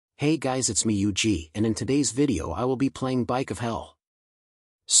Hey guys, it's me UG, and in today's video I will be playing Bike of Hell.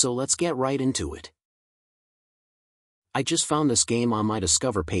 So let's get right into it. I just found this game on my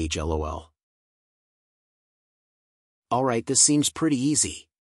Discover page, lol. Alright, this seems pretty easy.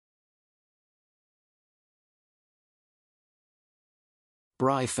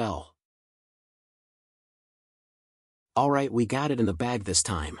 Bruh, I fell. Alright, we got it in the bag this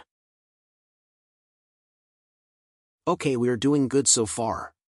time. Okay, we're doing good so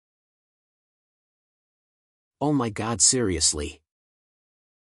far. Oh my god, seriously.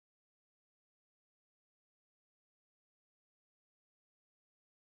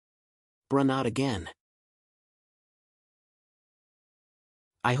 Bruh, not again.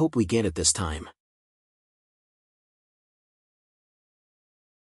 I hope we get it this time.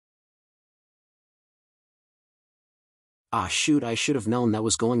 Ah shoot, I should have known that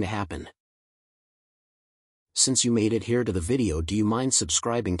was going to happen. Since you made it here to the video, do you mind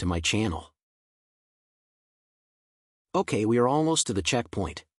subscribing to my channel? Okay, we are almost to the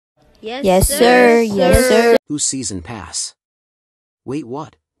checkpoint. Yes, sir. Yes, sir. Who's season pass? Wait,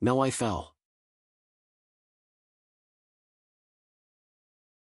 what? No, I fell.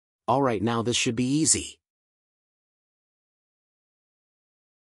 Alright, now this should be easy.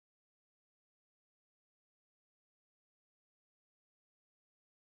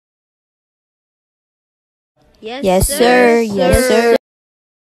 Yes, sir. Yes, sir.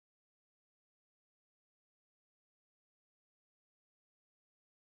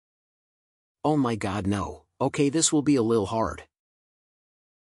 Oh my god, no. Okay, this will be a little hard.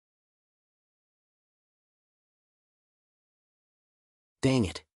 Dang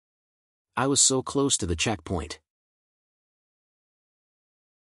it. I was so close to the checkpoint.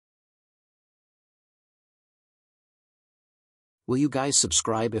 Will you guys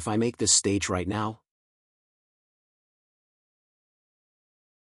subscribe if I make this stage right now?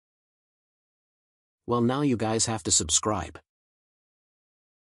 Well, now you guys have to subscribe.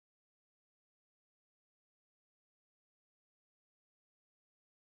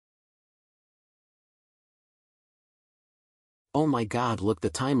 Oh my god, look, the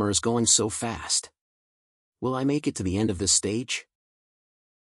timer is going so fast. Will I make it to the end of this stage?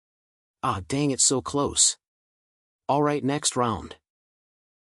 Ah, dang it, so close. Alright, next round.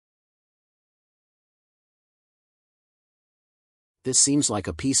 This seems like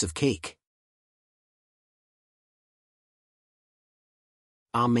a piece of cake.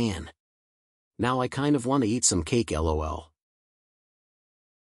 Ah man. Now I kind of want to eat some cake, lol.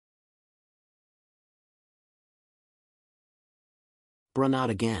 Bruh, not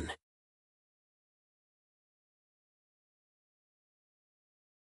again.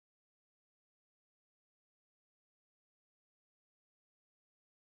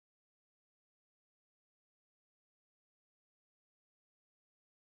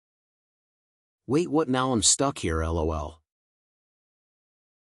 Wait, what? Now I'm stuck here, lol.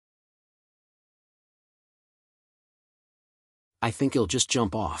 I think he'll just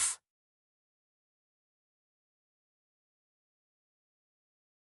jump off.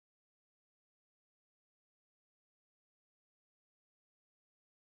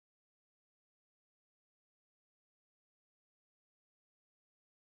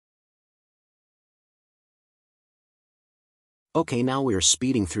 Okay, now we're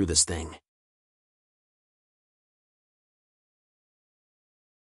speeding through this thing.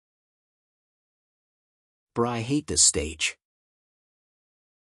 Bruh, I hate this stage.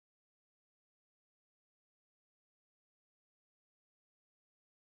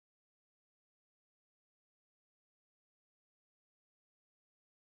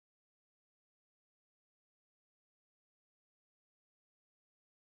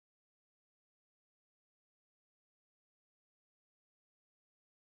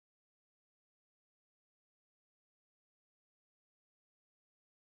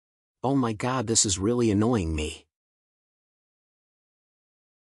 Oh my god, this is really annoying me.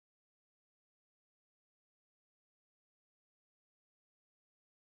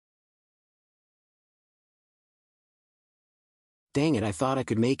 Dang it, I thought I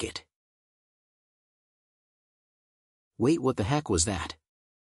could make it. Wait, what the heck was that?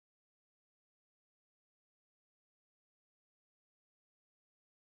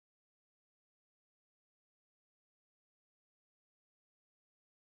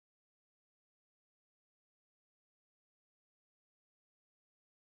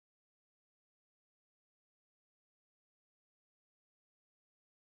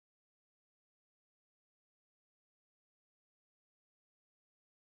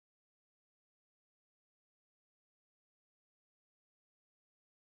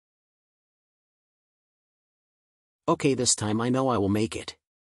 Okay, this time I know I will make it.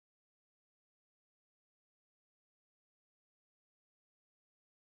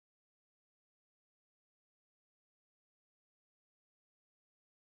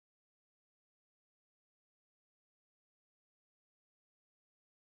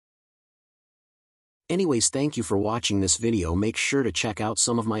 Anyways, thank you for watching this video. Make sure to check out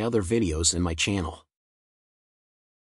some of my other videos in my channel.